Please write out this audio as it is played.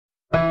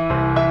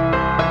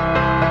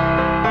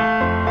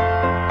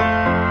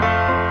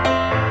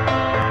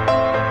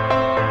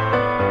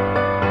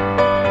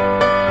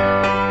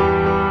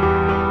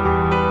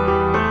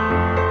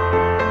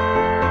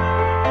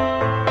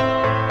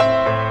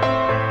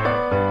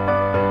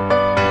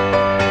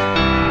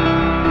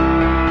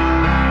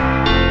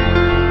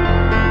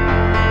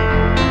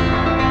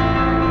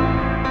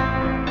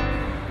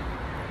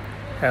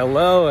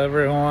Hello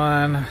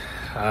everyone.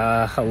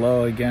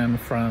 Hello again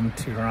from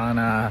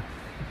Tirana,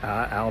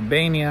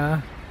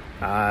 Albania.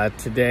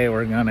 Today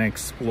we're going to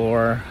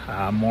explore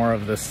more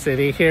of the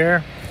city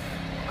here.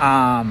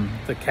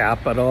 The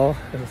capital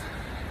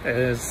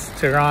is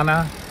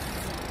Tirana,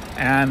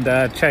 and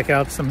check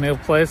out some new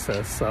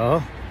places.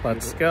 So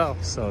let's go.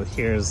 So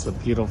here's the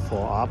beautiful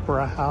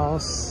opera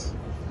house.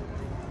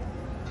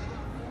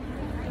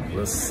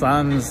 The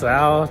sun's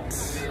out.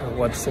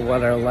 What's the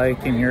weather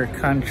like in your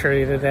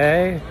country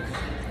today?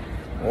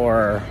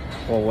 Or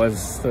what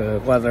was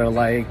the weather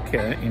like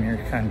in your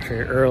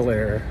country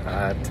earlier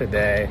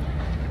today,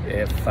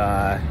 if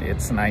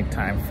it's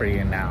nighttime for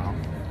you now?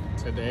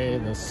 Today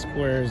the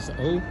square's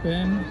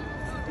open.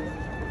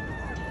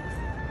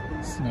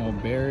 It's no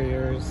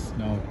barriers,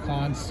 no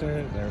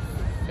concert. They're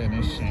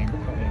finishing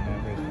putting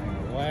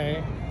everything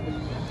away.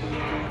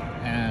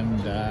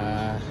 And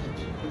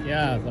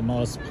yeah, the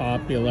most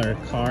popular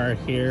car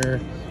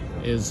here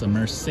is a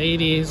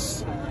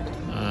Mercedes.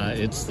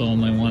 It's the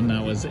only one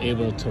that was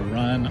able to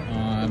run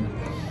on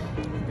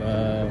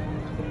the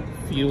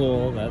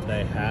fuel that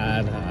they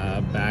had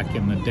back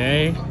in the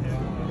day.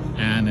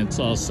 And it's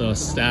also a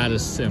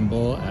status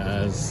symbol,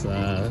 as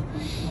the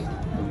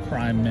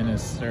Prime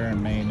Minister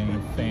and many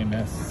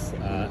famous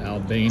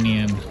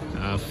Albanian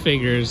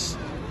figures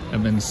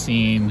have been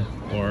seen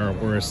or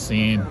were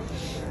seen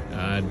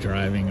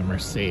driving a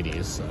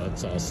Mercedes, so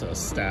it's also a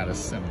status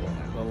symbol.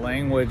 The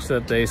language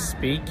that they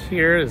speak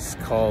here is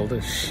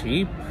called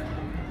sheep.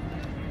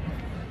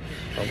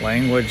 The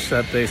language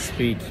that they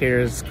speak here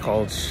is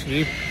called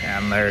sheep,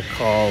 and they're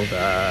called,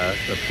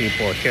 the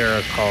people here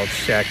are called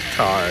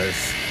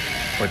Shekhtars,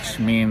 which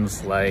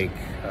means like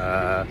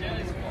an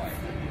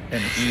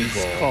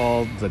eagle. It's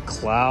called The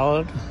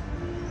Cloud,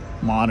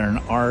 modern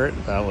art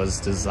that was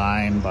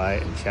designed by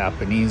a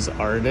Japanese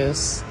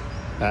artist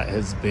that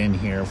has been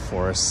here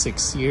for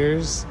 6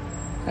 years.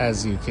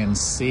 As you can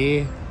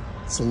see,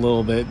 it's a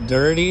little bit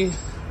dirty,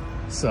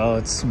 so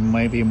it's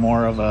maybe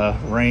more of a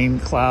rain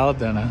cloud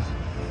than a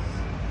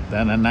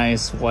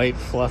nice white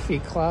fluffy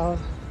cloud.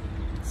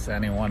 Is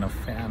anyone a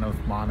fan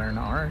of modern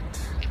art?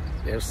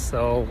 If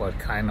so, what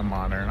kind of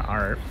modern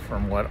art?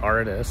 From what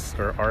artist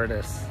or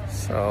artists?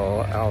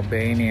 So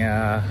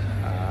Albania's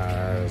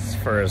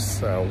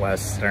first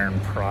Western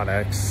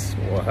products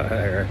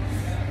were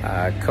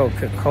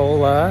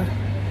Coca-Cola,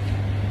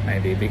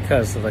 maybe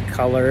because of the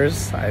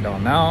colors, I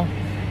don't know,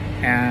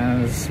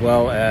 as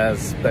well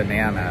as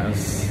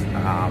bananas.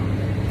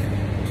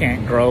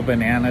 Can't grow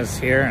bananas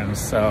here, and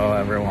so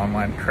everyone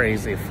went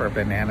crazy for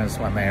bananas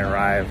when they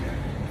arrived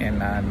in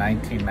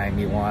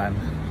 1991,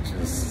 which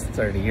is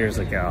 30 years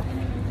ago.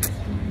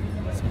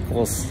 Some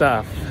cool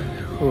stuff.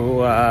 Who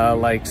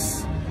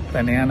likes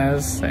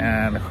bananas,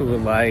 and who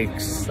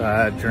likes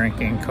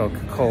drinking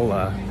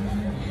Coca-Cola,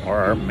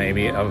 or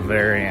maybe a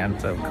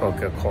variant of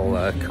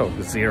Coca-Cola,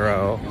 Coke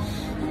Zero,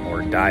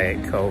 or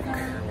Diet Coke?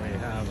 We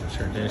have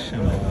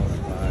traditional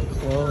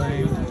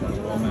clothing that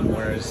a woman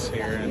wears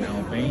here in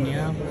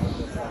Albania.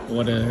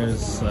 What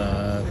does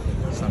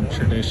some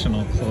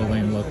traditional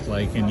clothing look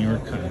like in your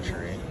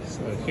country?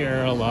 So here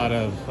are a lot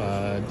of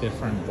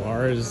different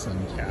bars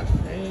and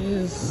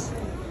cafes.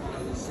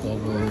 It's a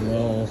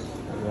little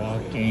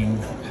walking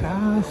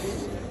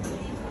path.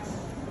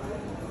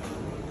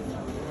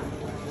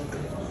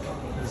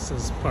 This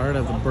is part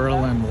of the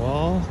Berlin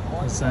Wall.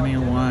 Has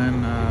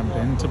anyone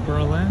been to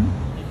Berlin?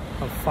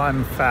 A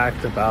fun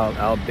fact about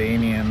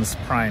Albanian's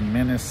Prime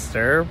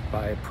Minister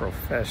by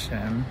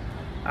profession,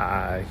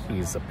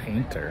 he's a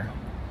painter.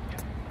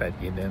 Bet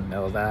you didn't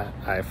know that.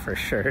 I for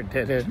sure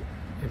didn't.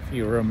 If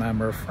you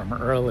remember from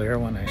earlier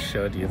when I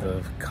showed you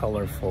the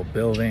colorful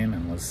building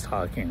and was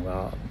talking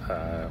about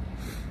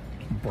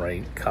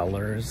bright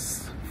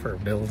colors for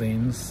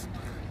buildings,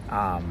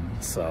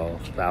 so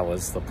that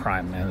was the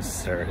Prime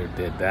Minister who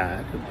did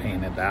that, who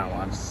painted that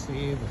one.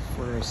 See the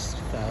first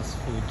fast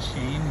food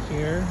chain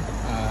here,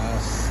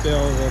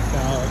 still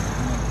without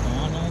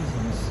McDonald's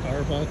and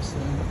Starbucks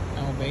in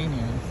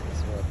Albania. This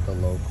is what the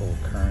local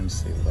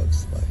currency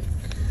looks like.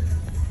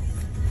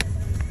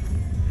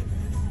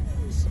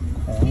 Some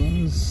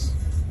coins.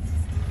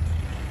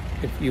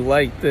 If you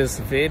like this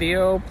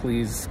video,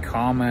 please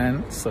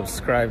comment,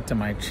 subscribe to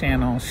my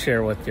channel,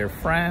 share with your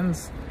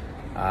friends.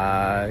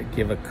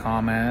 Give a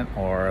comment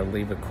or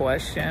leave a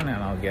question,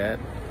 and I'll get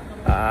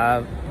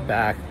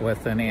back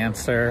with an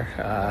answer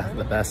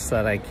the best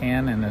that I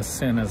can and as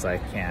soon as I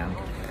can.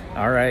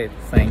 All right,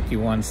 thank you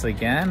once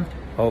again.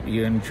 Hope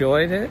you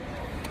enjoyed it,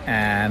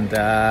 and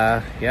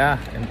yeah,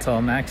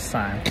 until next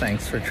time,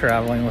 thanks for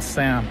traveling with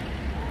Sam.